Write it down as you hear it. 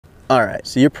All right,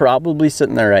 so you're probably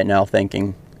sitting there right now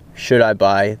thinking, should I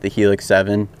buy the Helix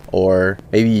 7? Or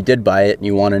maybe you did buy it and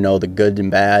you want to know the good and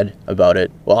bad about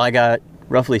it. Well, I got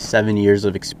roughly 7 years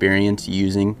of experience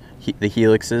using the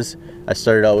Helixes. I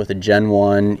started out with a Gen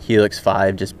 1 Helix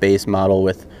 5, just base model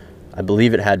with, I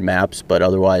believe it had maps, but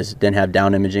otherwise didn't have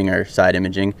down imaging or side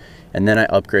imaging. And then I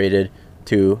upgraded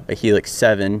to a Helix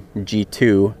 7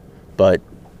 G2, but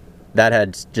that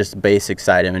had just basic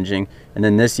side imaging. And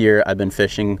then this year I've been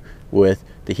fishing with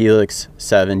the Helix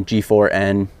 7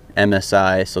 G4N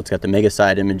MSI, so it's got the mega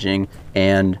side imaging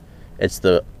and it's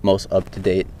the most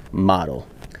up-to-date model.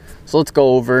 So let's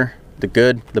go over the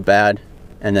good, the bad,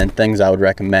 and then things I would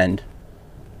recommend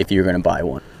if you're going to buy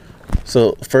one.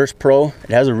 So first pro, it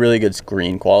has a really good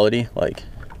screen quality. Like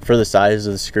for the size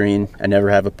of the screen, I never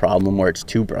have a problem where it's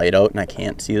too bright out and I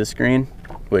can't see the screen,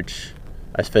 which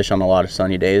I fish on a lot of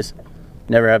sunny days.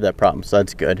 Never have that problem, so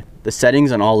that's good. The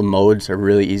settings on all the modes are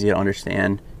really easy to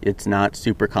understand. It's not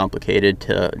super complicated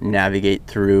to navigate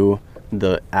through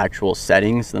the actual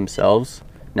settings themselves.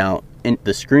 Now, in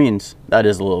the screens, that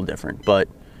is a little different, but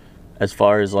as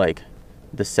far as like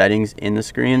the settings in the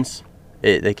screens,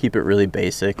 they keep it really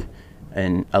basic,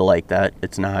 and I like that.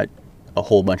 It's not a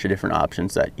whole bunch of different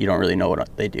options that you don't really know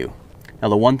what they do. Now,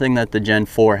 the one thing that the Gen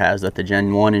 4 has that the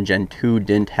Gen 1 and Gen 2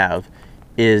 didn't have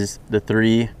is the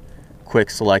 3 quick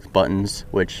select buttons,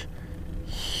 which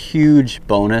huge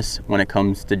bonus when it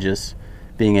comes to just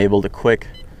being able to quick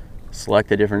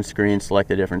select a different screen, select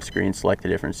a different screen, select a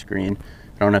different screen.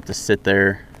 I don't have to sit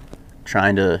there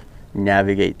trying to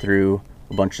navigate through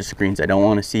a bunch of screens I don't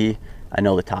want to see. I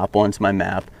know the top one's my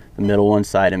map, the middle one's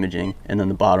side imaging, and then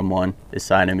the bottom one is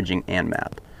side imaging and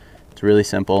map. It's really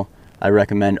simple. I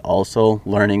recommend also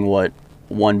learning what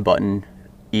one button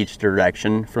each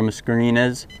direction from a screen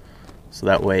is, so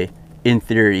that way in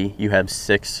theory you have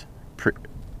 6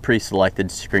 pre-selected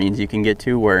screens you can get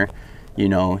to, where you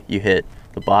know you hit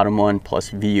the bottom one plus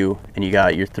view and you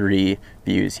got your 3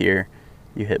 views here.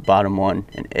 You hit bottom one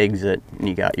and exit and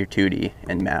you got your 2D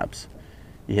and maps.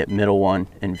 You hit middle one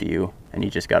and view and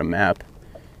you just got a map.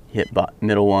 You hit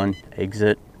middle one,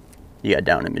 exit, you got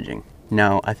down imaging.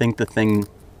 Now I think the thing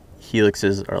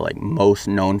Helixes are like most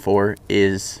known for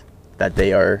is that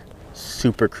they are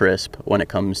super crisp when it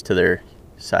comes to their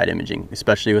side imaging,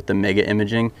 especially with the mega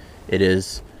imaging. It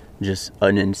is just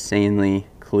an insanely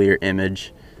clear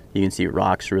image. You can see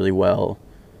rocks really well.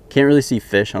 Can't really see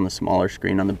fish on the smaller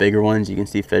screen. On the bigger ones you can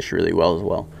see fish really well as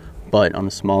well, but on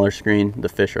the smaller screen the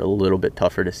fish are a little bit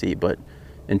tougher to see. But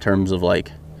in terms of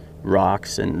like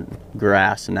rocks and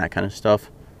grass and that kind of stuff,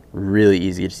 really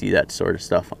easy to see that sort of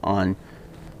stuff on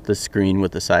the screen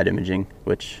with the side imaging,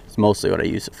 which is mostly what I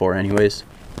use it for anyways.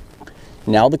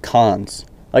 Now the cons.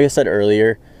 Like I said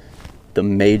earlier, the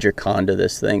major con to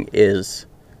this thing is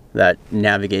that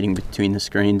navigating between the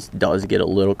screens does get a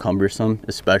little cumbersome,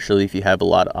 especially if you have a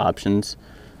lot of options.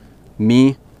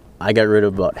 I got rid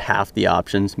of about half the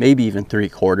options, maybe even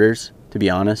 3/4, to be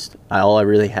honest. All I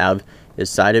really have is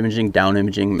side imaging, down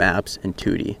imaging, maps, and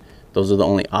 2D. Those are the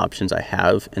only options I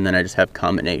have, and then I just have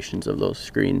combinations of those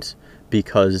screens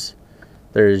because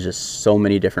there's just so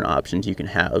many different options you can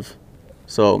have.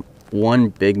 So one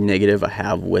big negative I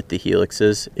have with the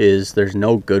Helixes is there's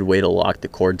no good way to lock the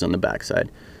cords on the backside.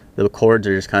 The cords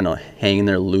are just kind of hanging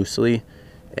there loosely,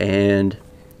 and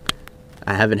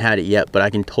I haven't had it yet, but I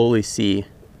can totally see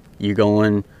you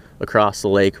going across the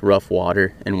lake, rough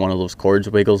water, and one of those cords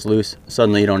wiggles loose.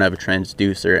 Suddenly you don't have a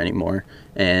transducer anymore,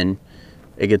 and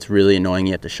it gets really annoying.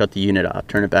 You have to shut the unit off,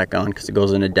 turn it back on because it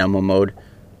goes into demo mode.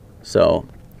 So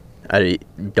I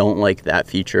don't like that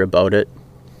feature about it.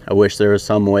 I wish there was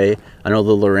some way. I know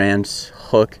the Lowrance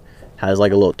hook has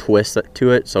like a little twist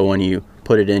to it, so when you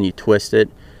put it in, you twist it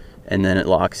and then it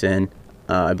locks in.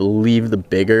 I believe the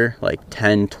bigger, like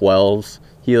 10, 12s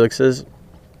Helixes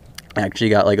actually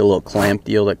got like a little clamp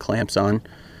deal that clamps on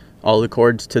all the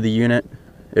cords to the unit.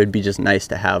 It would be just nice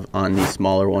to have on these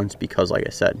smaller ones because, like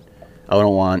I said, I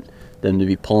don't want them to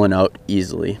be pulling out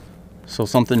easily. So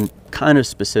something kind of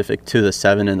specific to the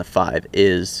 7 and the 5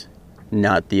 is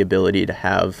not the ability to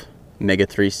have Mega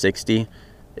 360.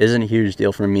 Isn't a huge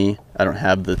deal for me. I don't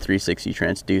have the 360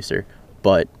 transducer,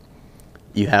 but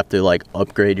you have to like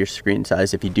upgrade your screen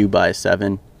size if you do buy a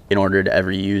 7 in order to ever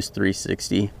use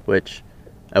 360, which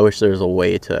I wish there was a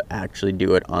way to actually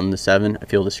do it on the 7. I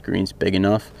feel the screen's big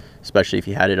enough, especially if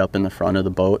you had it up in the front of the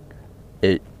boat.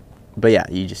 But yeah,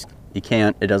 you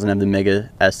can't. It doesn't have the Mega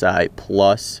SI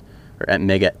Plus or at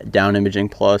Mega Down Imaging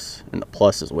Plus, and the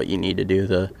Plus is what you need to do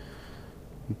the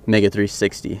Mega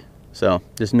 360. So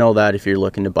just know that if you're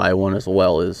looking to buy one as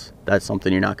well, is that's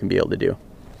something you're not going to be able to do.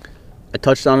 I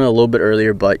touched on it a little bit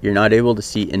earlier, but you're not able to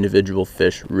see individual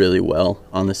fish really well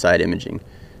on the side imaging.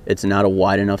 It's not a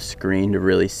wide enough screen to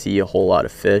really see a whole lot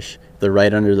of fish. They're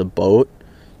right under the boat.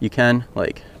 You can,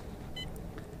 like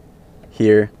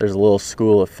here, there's a little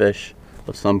school of fish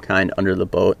of some kind under the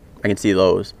boat. I can see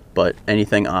those, but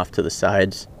anything off to the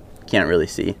sides, can't really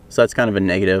see. So that's kind of a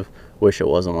negative. Wish it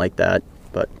wasn't like that,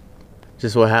 but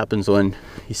just what happens when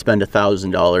you spend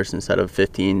 $1,000 instead of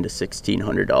 $1,500 to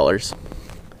 $1,600.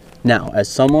 Now, as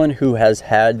someone who has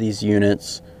had these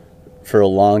units for a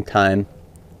long time,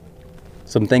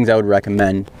 some things I would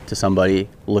recommend to somebody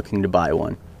looking to buy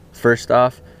one. First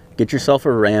off, get yourself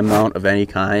a ram mount of any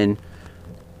kind.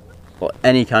 Well,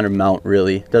 any kind of mount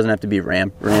really. It doesn't have to be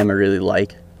ram. Ram I really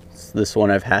like. This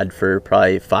one I've had for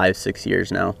probably 5-6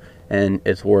 years now, and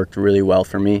it's worked really well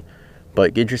for me.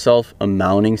 But get yourself a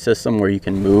mounting system where you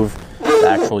can move the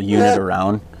actual unit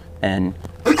around and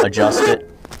adjust it,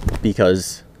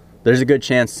 because there's a good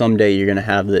chance someday you're gonna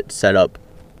have it set up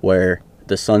where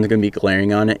the sun's gonna be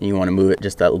glaring on it and you wanna move it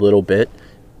just that little bit.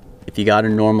 If you got a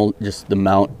normal, just the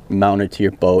mount mounted to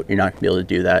your boat, you're not gonna be able to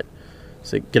do that.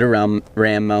 So get a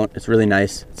ram mount, it's really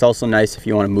nice. It's also nice if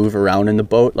you wanna move around in the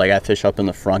boat. Like I fish up in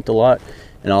the front a lot,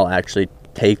 and I'll actually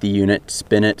take the unit,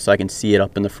 spin it so I can see it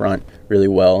up in the front really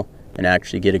well and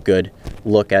actually get a good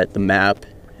look at the map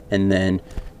and then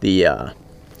the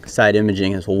side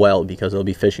imaging as well, because I'll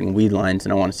be fishing weed lines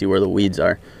and I wanna see where the weeds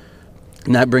are.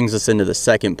 And that brings us into the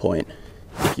second point.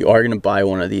 If you are going to buy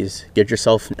one of these, get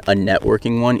yourself a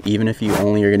networking one. Even if you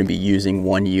only are going to be using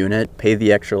one unit, pay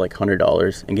the extra like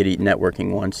 $100 and get a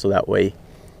networking one, so that way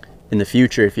in the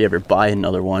future, if you ever buy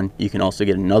another one, you can also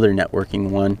get another networking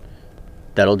one.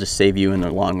 That'll just save you in the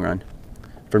long run.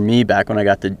 For me, back when I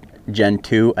got the Gen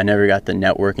 2, I never got the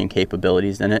networking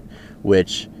capabilities in it,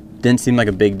 which didn't seem like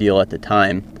a big deal at the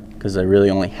time because I really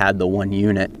only had the one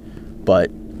unit.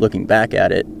 But looking back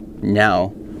at it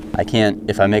now, I can't,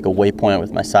 if I make a waypoint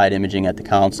with my side imaging at the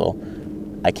console,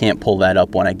 I can't pull that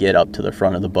up when I get up to the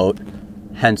front of the boat.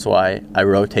 Hence why I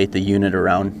rotate the unit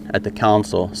around at the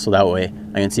console, so that way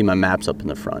I can see my maps up in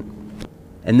the front.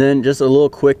 And then just a little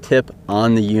quick tip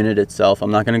on the unit itself.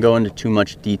 I'm not going to go into too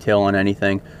much detail on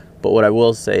anything, but what I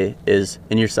will say is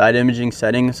in your side imaging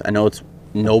settings, I know it's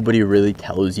nobody really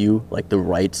tells you like the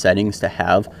right settings to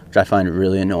have, which I find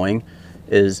really annoying,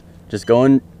 is just go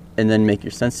in and then make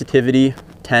your sensitivity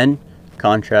 10,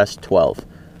 contrast 12.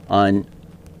 On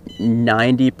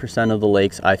 90% of the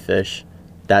lakes I fish,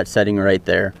 that setting right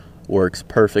there works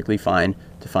perfectly fine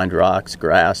to find rocks,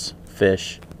 grass,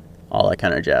 fish, all that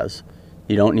kind of jazz.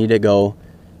 You don't need to go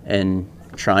and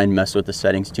try and mess with the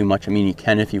settings too much. I mean, you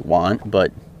can if you want,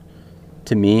 but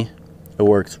to me, it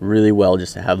works really well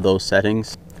just to have those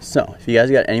settings. So if you guys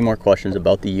got any more questions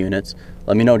about the units,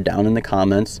 let me know down in the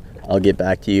comments. I'll get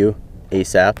back to you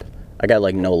ASAP. I got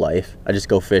like no life. I just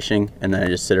go fishing and then I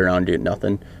just sit around and do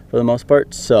nothing for the most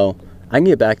part. So I can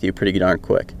get back to you pretty darn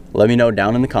quick. Let me know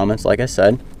down in the comments, like I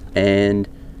said. And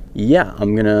yeah,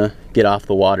 I'm gonna get off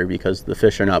the water because the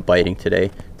fish are not biting today.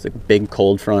 It's a big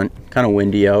cold front, kind of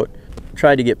windy out.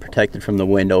 Tried to get protected from the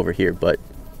wind over here, but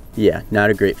yeah, not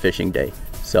a great fishing day.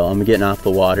 So I'm getting off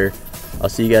the water. I'll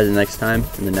see you guys next time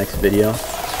in the next video.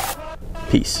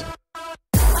 Peace.